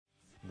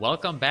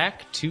Welcome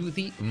back to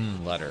the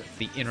Letter,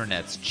 the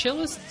internet's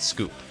chillest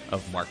scoop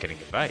of marketing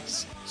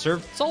advice,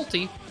 served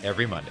salty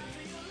every Monday.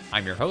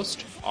 I'm your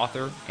host,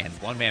 author, and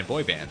one-man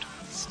boy band,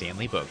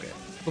 Stanley Bogut.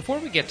 Before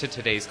we get to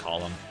today's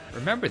column,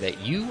 remember that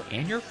you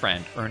and your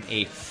friend earn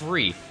a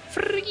free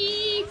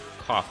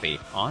coffee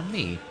on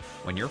me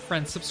when your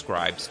friend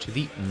subscribes to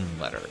the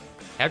Letter.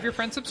 Have your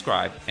friend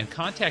subscribe and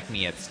contact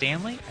me at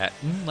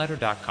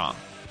stanley@letter.com.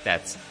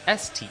 That's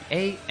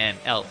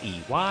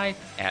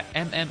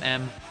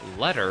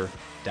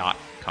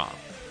STANLEY@MMMletter.com.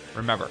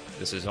 Remember,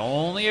 this is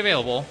only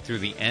available through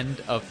the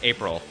end of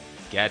April.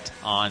 Get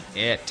on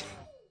it.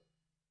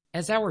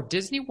 As our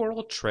Disney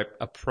World trip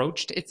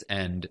approached its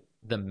end,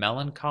 the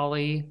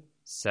melancholy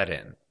set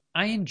in.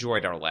 I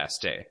enjoyed our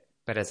last day,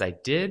 but as I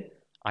did,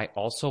 I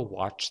also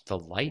watched the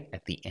light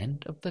at the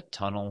end of the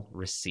tunnel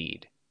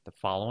recede. The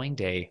following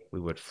day, we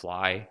would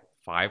fly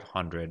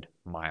 500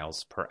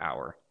 miles per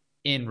hour.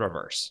 In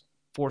reverse.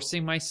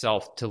 Forcing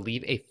myself to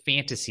leave a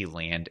fantasy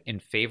land in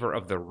favor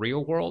of the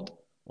real world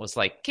was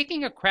like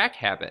kicking a crack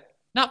habit.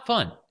 Not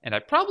fun, and I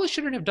probably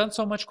shouldn't have done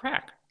so much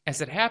crack. As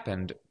it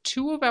happened,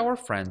 2 of our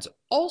friends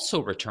also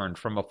returned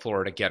from a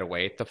Florida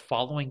getaway the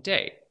following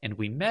day, and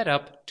we met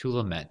up to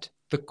lament.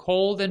 The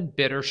cold and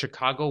bitter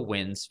Chicago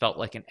winds felt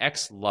like an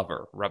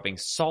ex-lover rubbing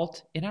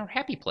salt in our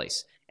happy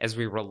place as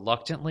we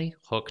reluctantly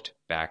hooked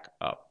back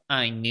up.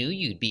 "I knew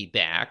you'd be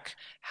back,"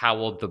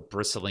 howled the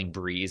bristling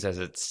breeze as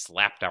it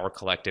slapped our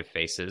collective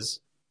faces.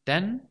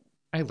 Then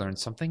I learned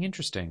something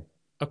interesting.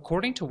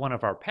 According to one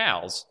of our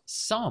pals,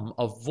 some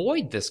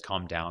avoid this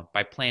calm down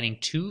by planning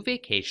 2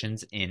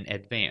 vacations in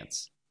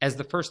advance. As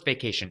the first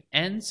vacation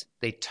ends,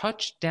 they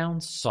touch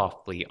down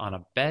softly on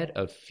a bed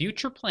of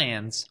future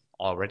plans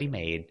already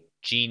made.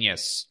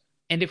 Genius.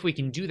 And if we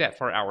can do that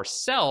for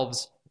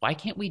ourselves, why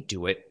can't we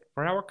do it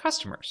for our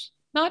customers?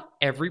 Not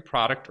every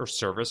product or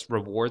service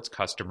rewards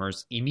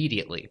customers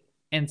immediately,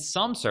 and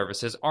some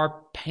services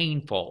are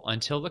painful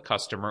until the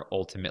customer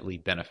ultimately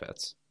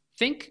benefits.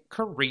 Think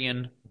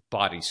Korean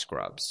body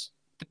scrubs.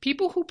 The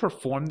people who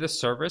perform this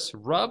service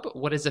rub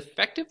what is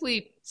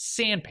effectively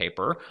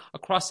sandpaper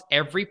across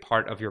every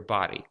part of your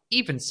body,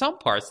 even some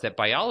parts that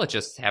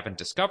biologists haven't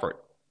discovered.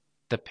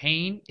 The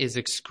pain is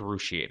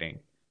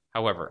excruciating.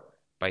 However,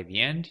 by the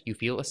end, you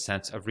feel a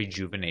sense of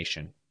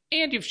rejuvenation,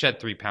 and you've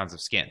shed 3 pounds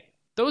of skin.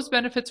 Those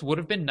benefits would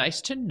have been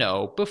nice to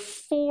know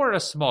before a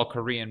small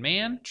Korean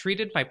man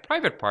treated my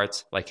private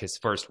parts like his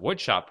first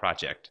woodshop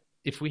project.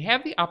 If we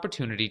have the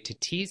opportunity to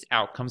tease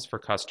outcomes for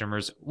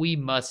customers, we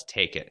must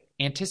take it.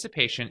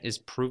 Anticipation is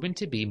proven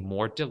to be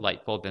more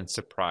delightful than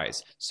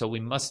surprise, so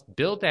we must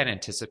build that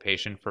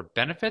anticipation for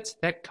benefits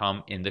that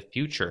come in the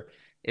future,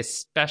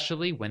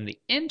 especially when the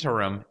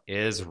interim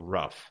is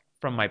rough.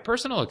 From my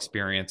personal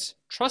experience,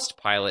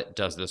 Trustpilot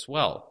does this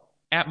well.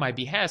 At my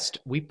behest,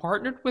 we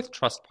partnered with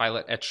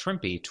Trustpilot at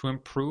Shrimpy to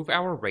improve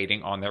our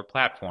rating on their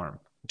platform.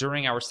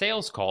 During our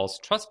sales calls,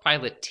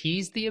 Trustpilot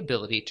teased the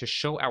ability to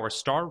show our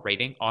star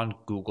rating on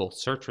Google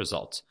search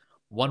results,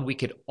 one we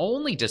could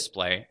only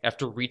display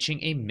after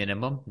reaching a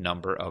minimum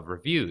number of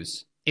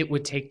reviews. It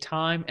would take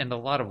time and a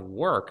lot of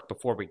work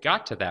before we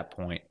got to that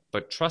point,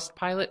 but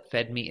Trustpilot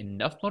fed me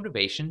enough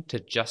motivation to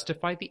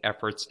justify the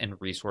efforts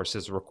and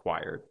resources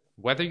required.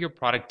 Whether your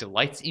product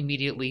delights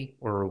immediately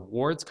or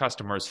rewards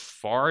customers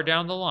far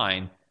down the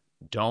line,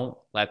 don't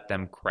let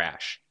them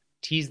crash.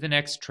 Tease the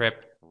next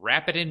trip,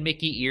 wrap it in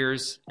Mickey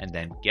ears, and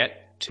then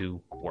get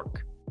to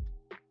work.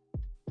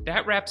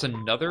 That wraps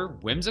another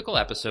whimsical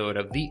episode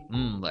of the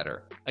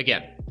Letter.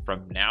 Again,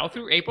 from now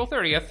through April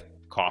 30th,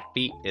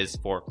 coffee is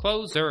for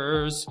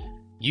closers.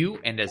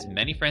 You and as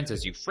many friends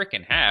as you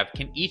frickin' have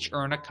can each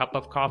earn a cup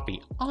of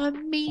coffee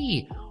on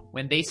me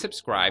when they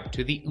subscribe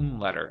to the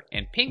Letter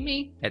and ping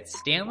me at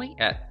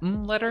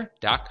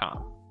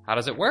stanley@letter.com. How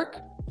does it work?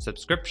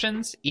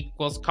 Subscriptions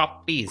equals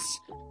coffees.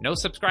 No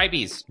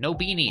subscribees, no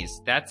beanies.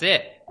 That's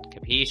it.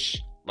 Capiche?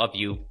 Love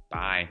you.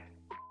 Bye.